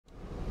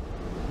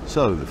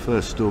So, the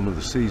first storm of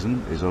the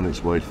season is on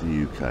its way to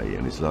the UK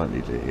and is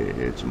likely to hit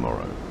here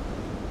tomorrow.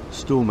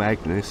 Storm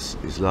Agnes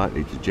is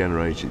likely to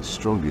generate its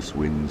strongest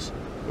winds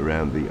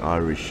around the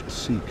Irish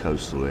Sea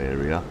coastal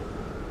area,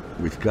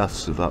 with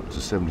gusts of up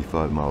to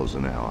 75 miles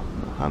an hour,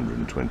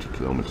 120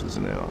 kilometers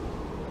an hour.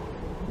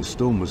 The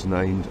storm was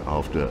named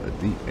after a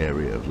deep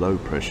area of low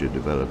pressure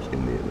developed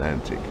in the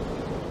Atlantic,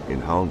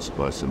 enhanced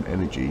by some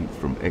energy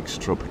from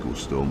ex-tropical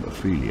storm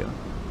Ophelia,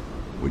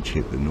 which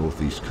hit the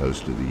northeast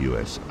coast of the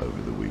US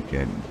over the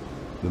weekend.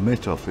 The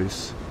Met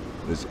Office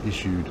has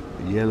issued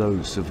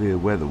yellow severe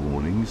weather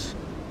warnings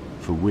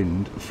for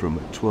wind from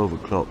 12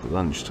 o'clock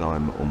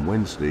lunchtime on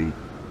Wednesday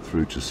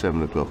through to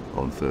 7 o'clock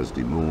on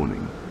Thursday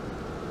morning.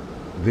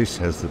 This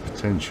has the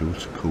potential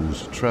to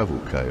cause travel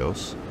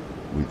chaos,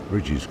 with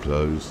bridges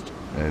closed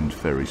and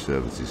ferry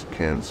services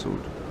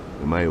cancelled.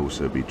 There may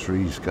also be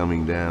trees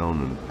coming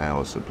down and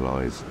power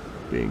supplies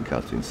being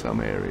cut in some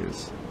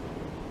areas.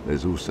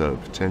 There's also a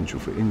potential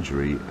for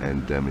injury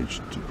and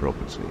damage to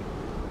property.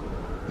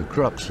 The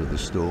crux of the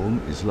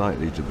storm is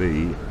likely to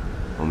be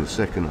on the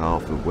second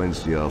half of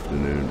Wednesday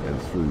afternoon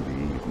and through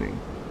the evening.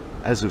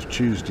 As of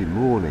Tuesday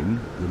morning,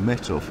 the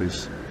Met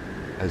Office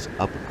has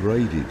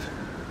upgraded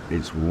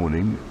its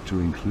warning to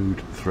include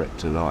threat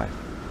to life,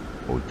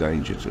 or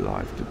danger to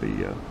life to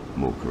be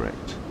more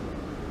correct.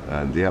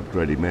 And the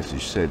upgraded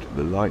message said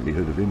the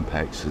likelihood of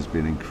impacts has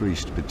been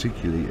increased,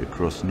 particularly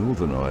across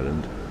Northern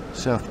Ireland,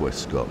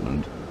 southwest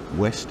Scotland,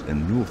 west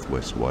and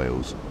northwest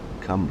Wales,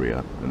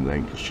 Cumbria and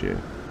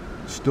Lancashire.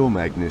 Storm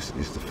Agnes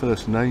is the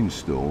first named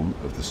storm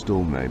of the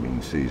storm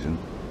naming season,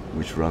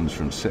 which runs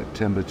from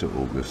September to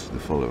August the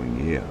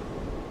following year.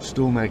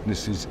 Storm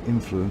Agnes's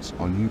influence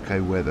on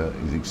UK weather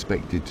is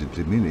expected to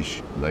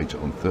diminish later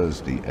on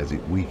Thursday as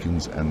it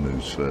weakens and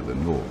moves further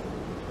north.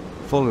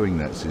 Following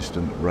that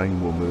system,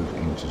 rain will move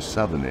into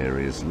southern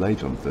areas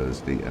late on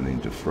Thursday and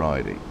into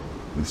Friday,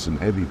 with some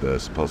heavy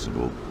bursts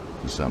possible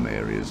for some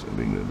areas of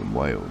England and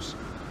Wales.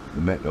 The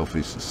Met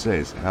Office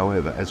says,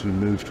 however, as we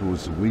move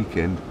towards the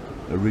weekend,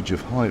 a ridge of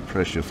high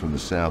pressure from the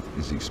south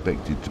is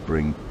expected to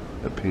bring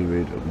a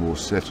period of more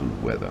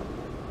settled weather,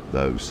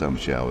 though some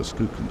showers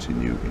could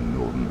continue in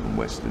northern and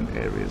western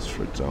areas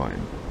for a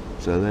time.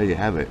 So there you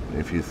have it.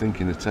 If you're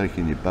thinking of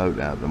taking your boat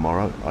out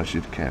tomorrow, I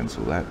should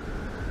cancel that.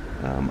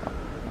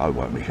 I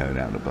won't be going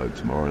out on a boat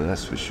tomorrow,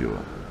 that's for sure.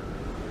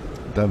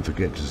 Don't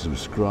forget to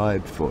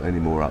subscribe for any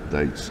more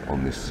updates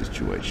on this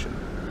situation.